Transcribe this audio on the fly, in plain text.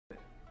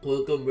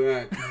Welcome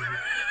back.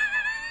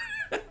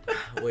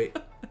 Wait.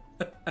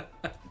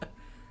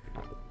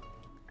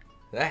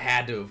 That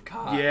had to have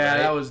caught. Yeah, right?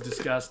 that was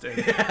disgusting.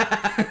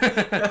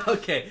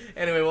 Okay.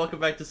 Anyway, welcome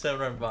back to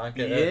Senren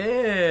Banka. Yeah.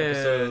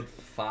 Episode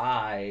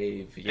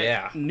 5.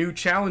 Yeah. New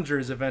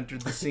challengers have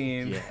entered the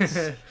scene.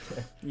 Yes.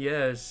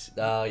 Yes.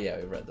 Oh, yeah,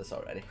 we read this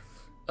already.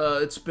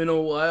 It's been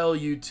a while,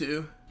 you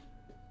two.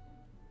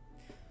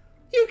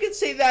 You can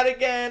say that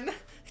again.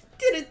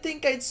 Didn't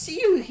think I'd see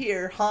you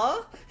here,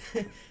 huh?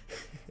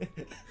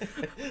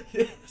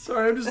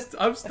 Sorry,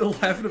 I'm still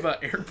laughing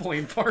about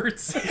airplane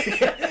parts.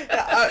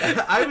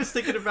 I was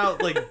thinking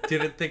about, like,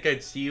 didn't think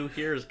I'd see you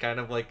here is kind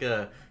of like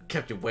a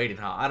kept you waiting,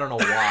 huh? I don't know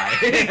why.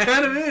 It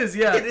kind of is,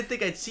 yeah. Didn't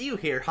think I'd see you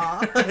here,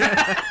 huh?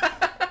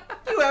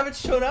 You haven't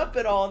shown up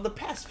at all in the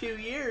past few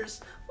years.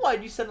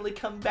 Why'd you suddenly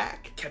come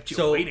back? Kept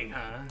you waiting,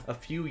 huh? A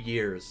few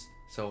years.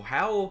 So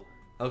how...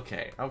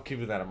 Okay, I'm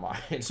keeping that in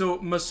mind. So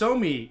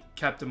Masaomi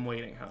kept him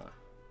waiting, huh?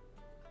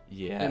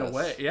 Yeah. In a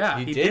way, yeah,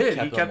 he did.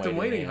 He kept him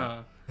waiting,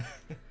 yeah.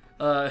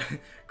 huh?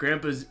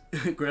 Grandpa's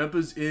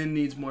inn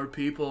needs more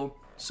people,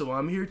 so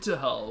I'm here to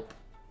help.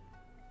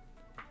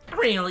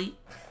 Really?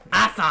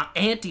 I thought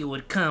Auntie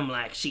would come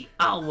like she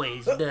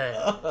always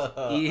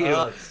does.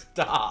 Ew.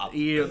 Stop.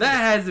 Ew, that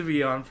has to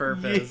be on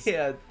purpose.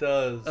 Yeah, it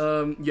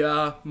does.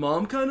 Yeah,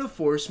 Mom kind of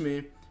forced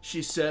me.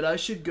 She said I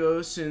should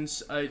go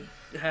since I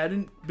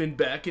hadn't been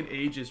back in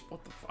ages.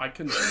 What the f- I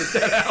couldn't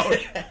spit that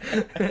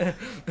out.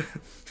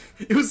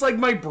 It was like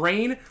my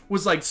brain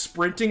was like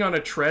sprinting on a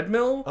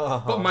treadmill,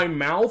 but my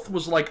mouth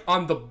was like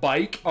on the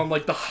bike on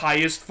like the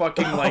highest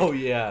fucking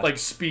like like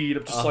speed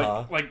of just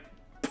like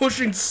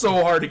pushing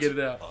so hard to get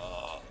it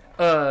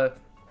out.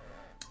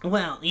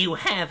 Well, you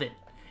haven't.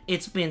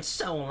 It's been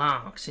so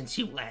long since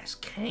you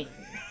last came.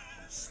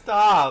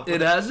 Stop. It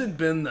hasn't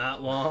been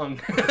that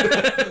long.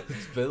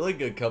 It's been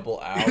like a couple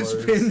hours.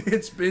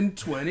 It's been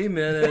 20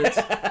 minutes.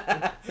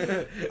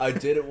 I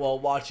did it while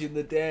watching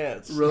the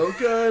dance.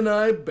 Roka and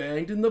I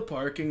banged in the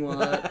parking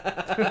lot.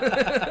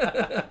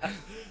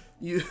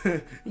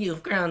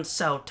 You've grown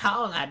so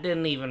tall I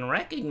didn't even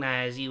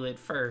recognize you at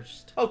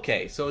first.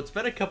 Okay, so it's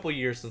been a couple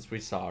years since we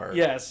saw her.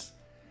 Yes.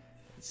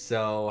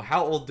 So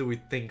how old do we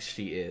think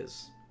she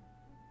is?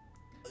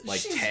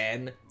 Like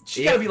 10?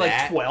 She's gotta be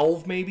like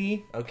 12,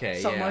 maybe.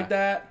 Okay, something like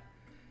that.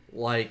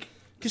 Like,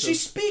 because she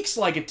speaks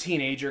like a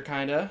teenager,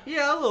 kind of.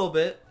 Yeah, a little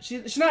bit.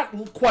 She's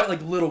not quite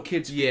like little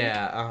kids.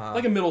 Yeah,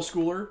 like a middle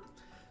schooler.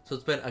 So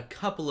it's been a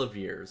couple of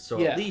years. So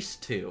Yeah. at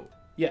least 2.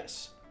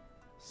 Yes.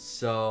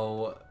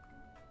 So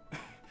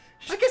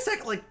I guess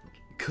that like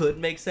could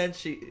make sense.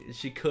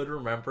 She could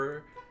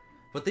remember,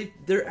 but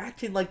they're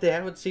acting like they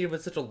haven't seen him in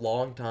such a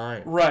long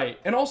time. Right,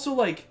 and also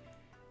like,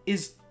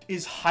 is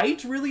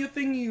height really a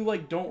thing you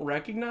like don't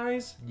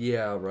recognize?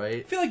 Yeah, right.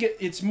 I feel like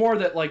it's more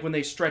that like when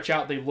they stretch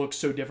out, they look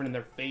so different in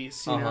their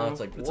face. You know, It's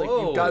like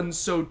you've gotten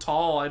so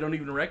tall, I don't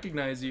even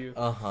recognize you.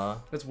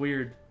 That's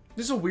weird.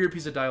 This is a weird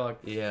piece of dialogue.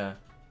 Yeah.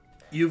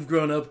 You've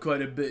grown up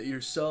quite a bit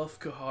yourself,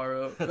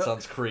 Kahara. That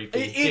sounds creepy.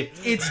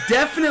 It's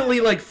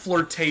definitely like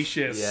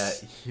flirtatious. Yeah,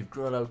 you've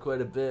grown up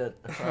quite a bit.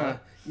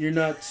 You're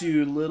not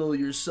too little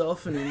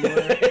yourself anymore.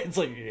 It's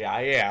like, yeah,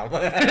 I am.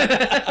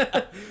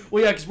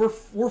 Well, yeah, because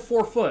we're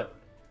 4 foot.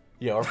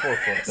 Yeah, we're 4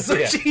 foot. So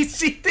yeah. she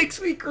thinks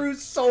we grew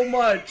so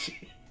much.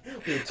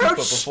 We were 2 foot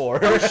before.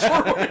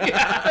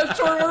 How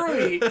short were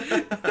we?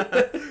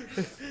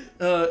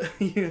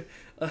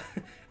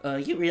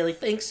 You really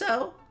think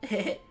so?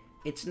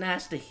 It's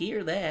nice to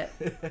hear that.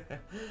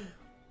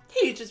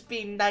 Hey, just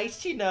being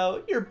nice, you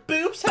know. Your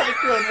boobs haven't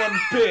grown one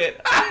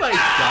bit. Oh my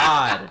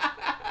god.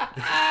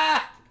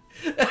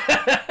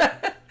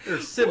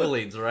 They're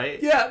siblings, right?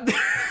 Yeah.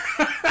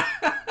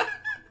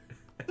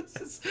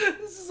 This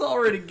is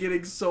already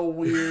getting so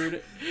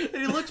weird.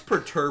 And he looks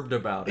perturbed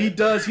about it. He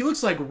does. He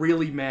looks like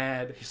really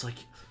mad. He's like,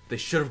 they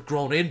should have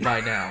grown in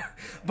by now.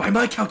 By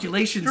my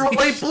calculations, You're a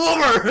late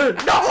bloomer!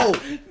 No!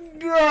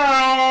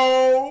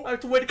 No! I have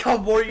to wait a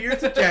couple more years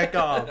to jack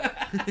off.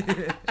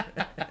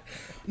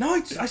 No,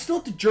 I still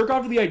have to jerk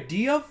off to the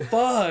idea?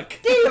 Fuck.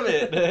 Damn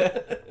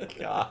it.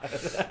 God.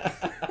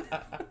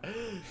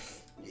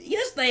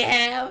 Yes, they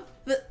have.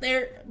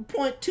 They're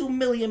 0.2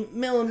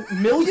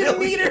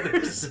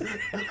 millimeters.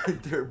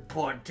 They're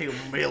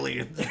 0.2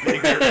 millions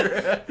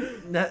bigger.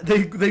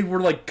 They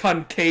were like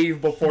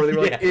concave before. They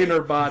were like in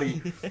her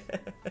body.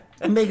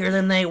 Bigger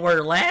than they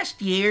were last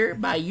year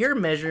by your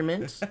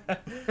measurements.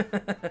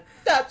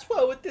 That's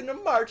well within a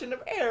margin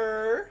of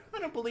error. I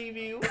don't believe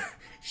you.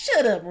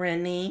 Shut up,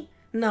 Rennie.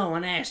 No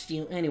one asked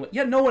you anyway.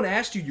 Yeah, no one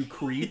asked you, you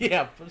creep.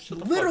 Yeah,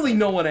 literally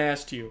no one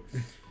asked you.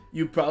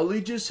 You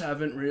probably just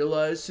haven't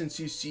realized since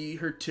you see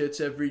her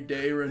tits every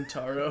day,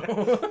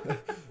 Rentaro.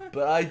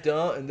 But I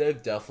don't, and they've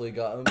definitely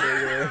gotten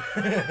bigger.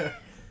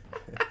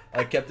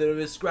 I kept it in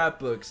his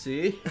scrapbook,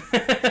 see?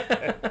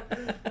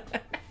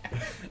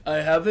 I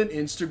have an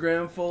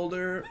Instagram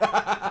folder.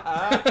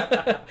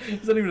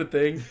 Is that even a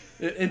thing?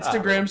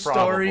 Instagram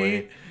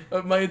story.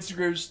 My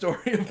Instagram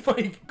story of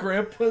my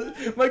grandpa's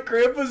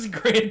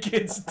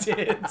grandkids'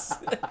 tits.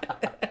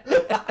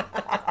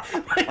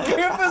 My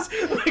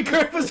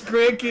grandpa's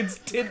grandkid's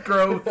tit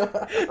growth.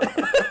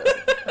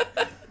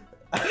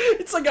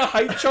 It's like a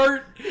height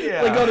chart,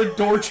 like on a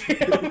door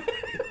jam.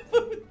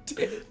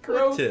 Tit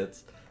growth. Tits.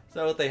 Is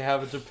that what they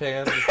have in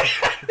Japan?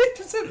 They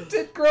just have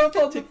tit growth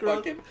on the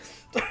fucking...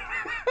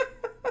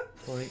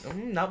 Like,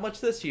 not much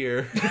this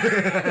year.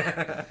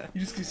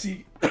 You just can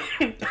see...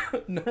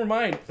 Never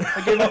mind.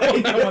 I gave up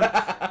on that one.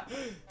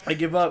 I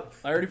give up.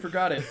 I already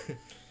forgot it.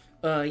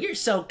 You're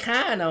so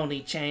kind,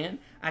 Oni-chan.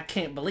 I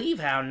can't believe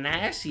how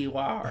nice you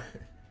are.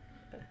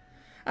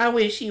 I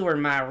wish you were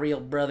my real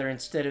brother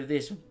instead of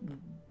this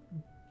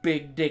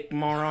big dick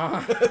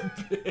moron.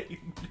 Big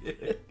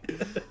dick.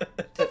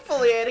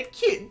 Definitely had a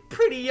cute and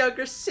pretty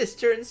younger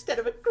sister instead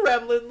of a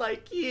gremlin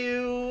like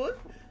you.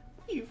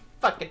 You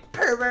fucking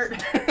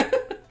pervert.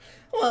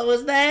 What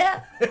was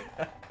that?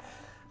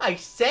 I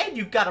said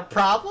you got a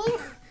problem.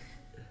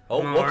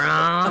 Oh,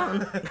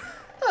 Moron.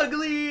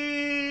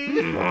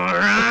 Ugly.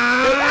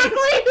 Moron.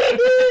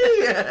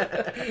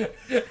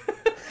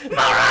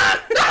 Moron.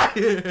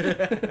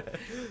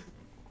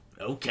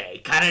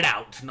 Okay, cut it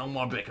out. No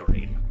more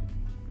bickering.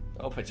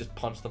 Oh, I just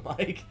punched the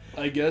mic.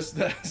 I guess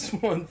that's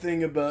one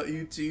thing about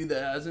you two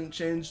that hasn't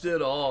changed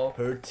at all.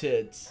 Her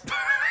tits.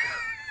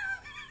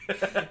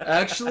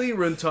 Actually,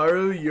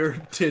 Rentaro, your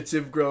tits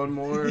have grown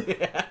more.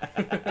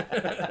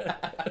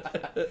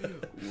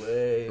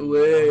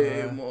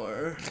 Way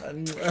more.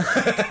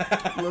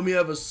 Let me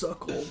have a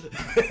suckle.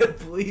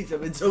 Please,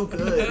 I've been so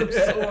good. I'm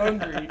so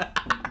hungry.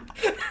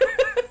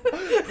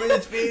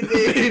 Please feed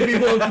me. Feed me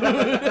one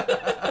food.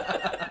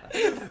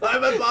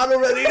 I'm a bottle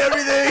ready and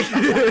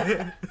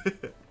everything.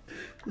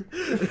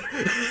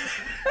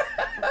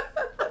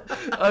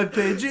 I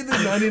paid you the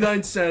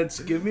 99 cents.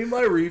 Give me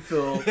my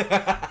refill.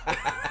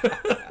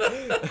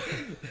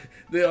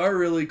 They are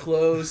really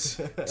close.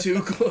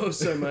 Too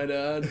close, I might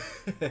add.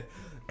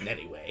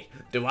 Anyway,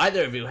 do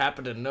either of you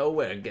happen to know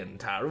where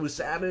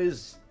Gentaro-san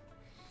is?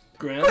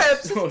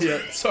 Gramps? Oh yeah,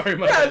 sorry,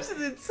 my bad. Gramps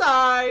is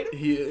inside.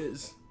 He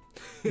is.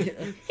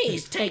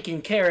 He's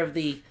taking care of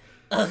the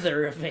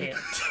other event.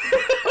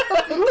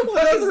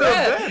 What is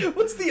that?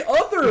 What's the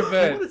other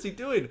event? What is he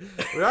doing?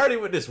 We already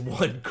witnessed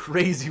one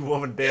crazy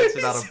woman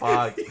dancing on a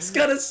bog. He's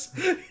got a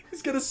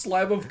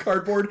slab of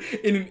cardboard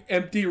in an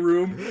empty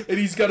room, and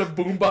he's got a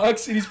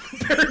boombox, and he's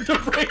prepared to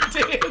break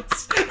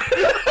dance.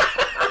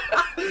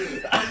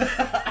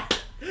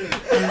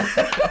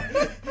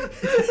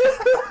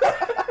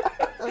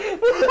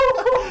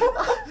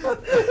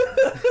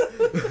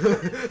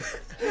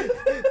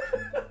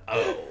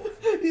 Oh.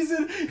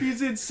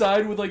 He's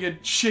inside with like a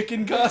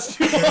chicken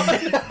costume on.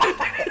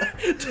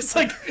 Just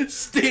like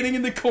standing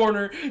in the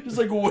corner, just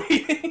like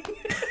waiting.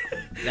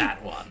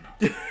 That one.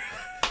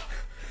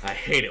 I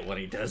hate it when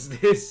he does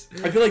this.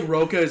 I feel like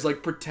Roka is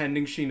like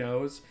pretending she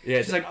knows.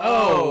 Yeah, she's like,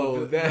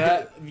 oh,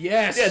 that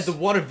yes. Yeah, the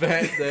one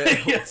event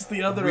that yes,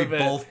 the other we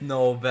event. both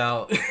know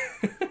about.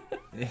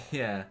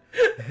 Yeah.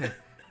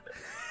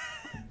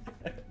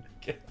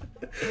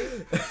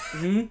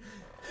 Hmm?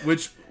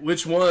 Which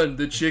one?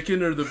 The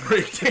chicken or the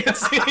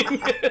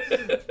breakdancing?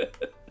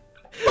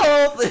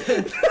 Both.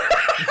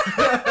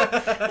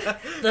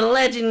 The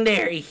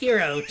legendary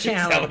hero That's what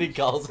challenge. he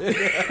calls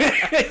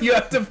it. you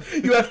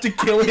have to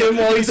kill him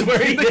while he's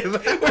wearing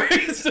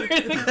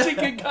the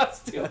chicken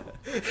costume.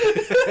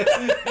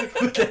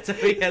 That's how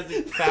he has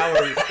his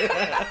powers.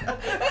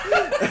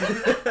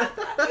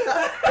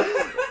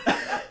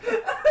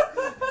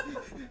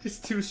 He's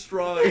too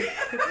strong.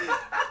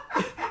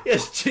 He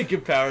has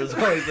chicken powers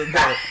while he's in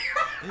there.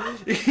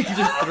 He can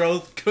just throw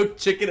cooked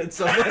chicken at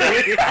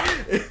somebody.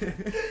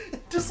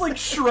 Just like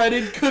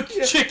shredded cooked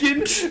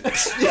chicken.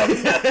 Just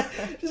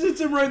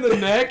hits him right in the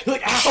neck.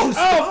 Like, ow,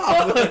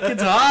 Oh, fuck,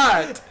 it's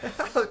hot.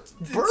 it's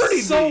burning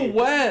It's so me.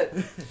 wet.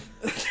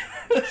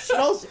 It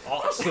smells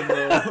awesome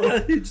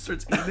though. He just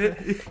starts eating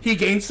it. He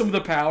gains some of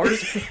the powers.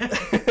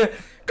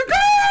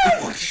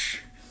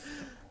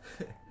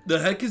 The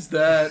heck is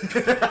that?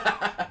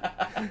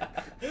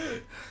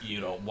 You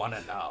don't want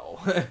to know.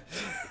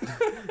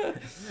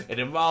 It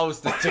involves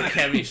the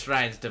Takemi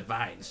Shrine's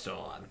divine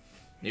sword.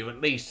 You've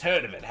at least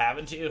heard of it,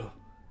 haven't you?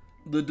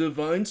 The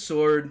divine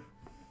sword.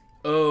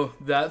 Oh,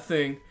 that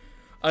thing.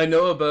 I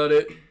know about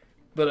it,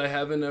 but I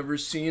haven't ever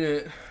seen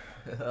it.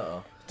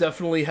 Oh.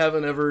 Definitely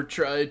haven't ever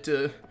tried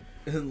to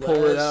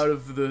pull it out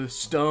of the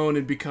stone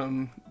and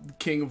become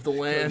king of the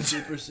land.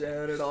 Super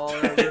Saiyan at all?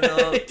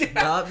 No,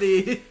 not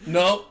me.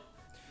 Nope.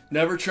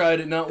 Never tried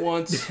it, not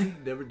once.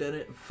 Never done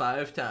it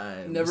 5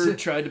 times. Never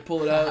tried to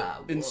pull it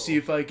out and Whoa. see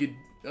if I could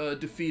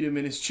defeat him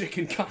in his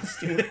chicken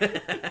costume.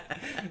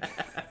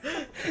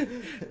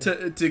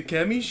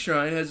 Takemi's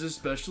shrine has a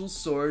special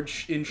sword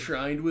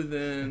enshrined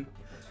within.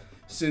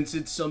 Since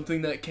it's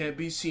something that can't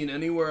be seen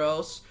anywhere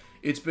else,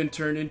 it's been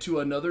turned into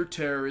another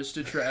terrorist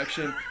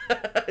attraction.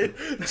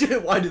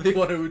 Why do they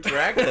want to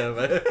attract them?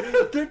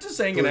 They're just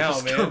hanging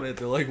out, man.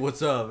 They're like,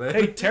 what's up, man?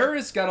 Hey,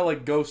 terrorists gotta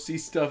like go see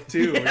stuff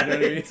too. You know what I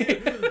mean?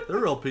 They're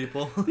real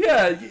people.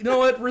 Yeah, you know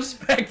what?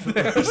 Respect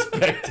them.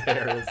 Respect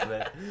terrorists,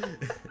 man.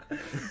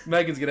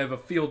 Megan's gonna have a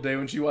field day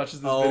when she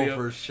watches this Oh, video.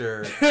 for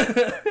sure.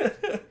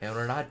 And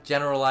we're not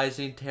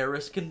generalizing.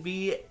 Terrorists can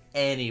be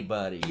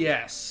anybody.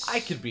 Yes. I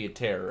could be a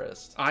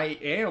terrorist. I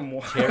am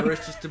one.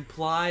 Terrorist just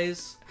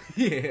implies...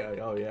 Yeah,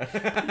 oh yeah.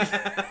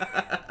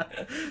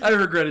 I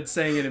regretted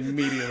saying it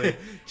immediately.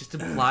 Just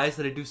implies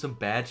that I do some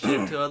bad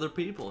shit to other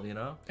people, you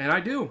know? And I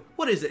do.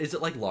 What is it? Is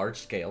it like large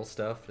scale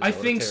stuff? Is I that what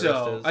a think so.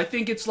 terrorist is? I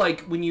think it's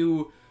like when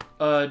you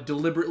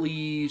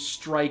deliberately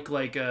strike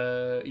like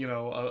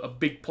a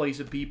big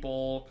place of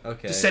people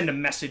to send a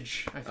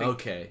message. I think.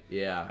 Okay.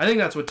 Yeah. I think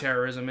that's what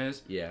terrorism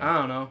is. Yeah. I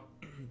don't know.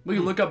 We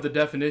can look up the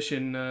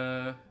definition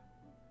at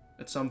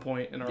some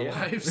point in our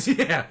lives.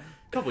 Yeah.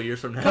 A couple years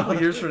from now. A couple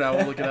years from now,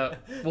 we'll look it up.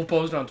 We'll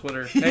post it on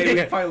Twitter. Hey,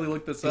 we finally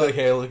looked this up. Like,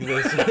 hey, look at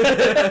this.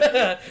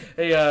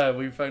 Hey,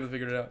 we finally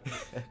figured it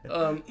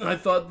out. I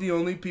thought the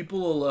only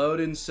people allowed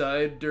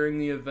inside during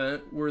the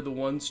event were the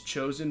ones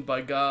chosen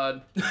by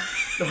God. by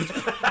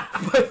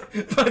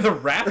the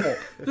raffle.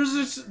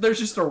 There's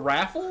just a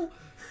raffle?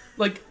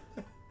 Like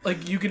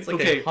you can It's like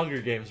a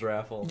Hunger Games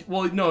raffle.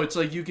 Well, no, it's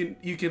like you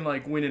can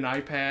like win an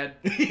iPad.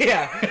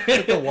 Yeah,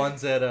 like the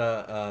ones at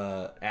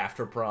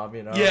after prom,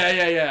 you know.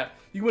 Yeah.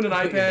 You win an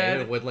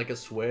iPad with like a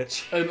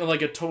Switch and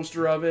like a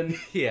toaster oven.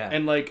 Yeah,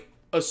 and like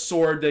a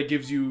sword that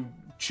gives you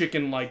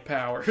chicken-like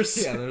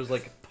powers. Yeah, there's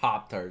like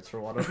Pop-Tarts for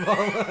one of them.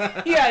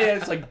 yeah,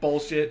 it's like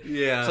bullshit.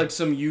 Yeah, it's like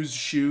some used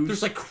shoes.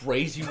 There's like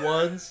crazy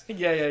ones.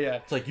 Yeah.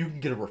 It's like you can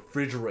get a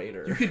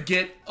refrigerator. You could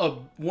get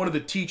one of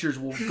the teachers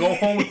will go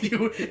home with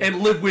you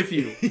and live with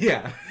you.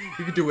 Yeah,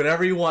 you can do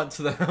whatever you want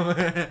to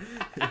them.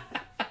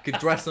 You can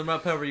dress them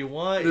up however you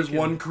want. There's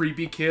one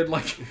creepy kid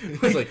like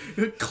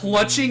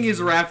clutching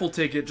his raffle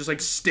ticket, just like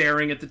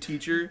staring at the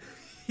teacher.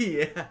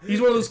 Yeah.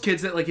 He's one of those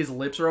kids that like his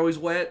lips are always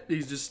wet.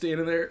 He's just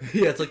standing there.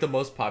 Yeah, it's like the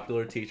most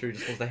popular teacher. He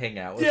just wants to hang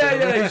out with them.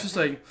 Yeah, he's just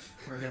like,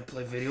 we're gonna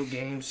play video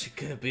games.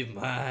 You're gonna be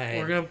mine.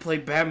 We're gonna play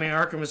Batman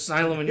Arkham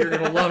Asylum and you're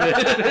gonna love it.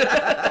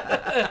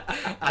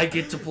 I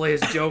get to play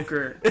as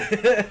Joker.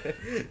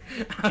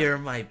 You're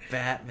my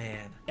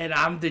Batman. And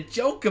I'm the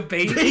Joker,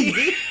 baby.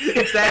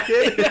 It's that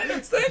kid?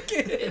 It's that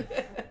kid.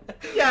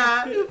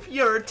 Yeah, if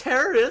you're a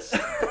terrorist.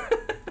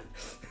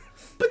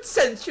 But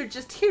since you're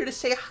just here to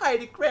say hi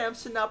to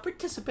Gramps and not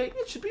participate,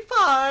 it should be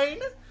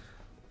fine.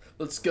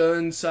 Let's go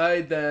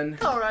inside then.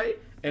 Alright.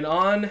 And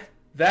on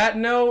that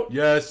note,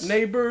 yes.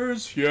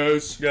 Neighbors,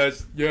 yes.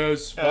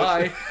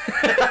 Bye.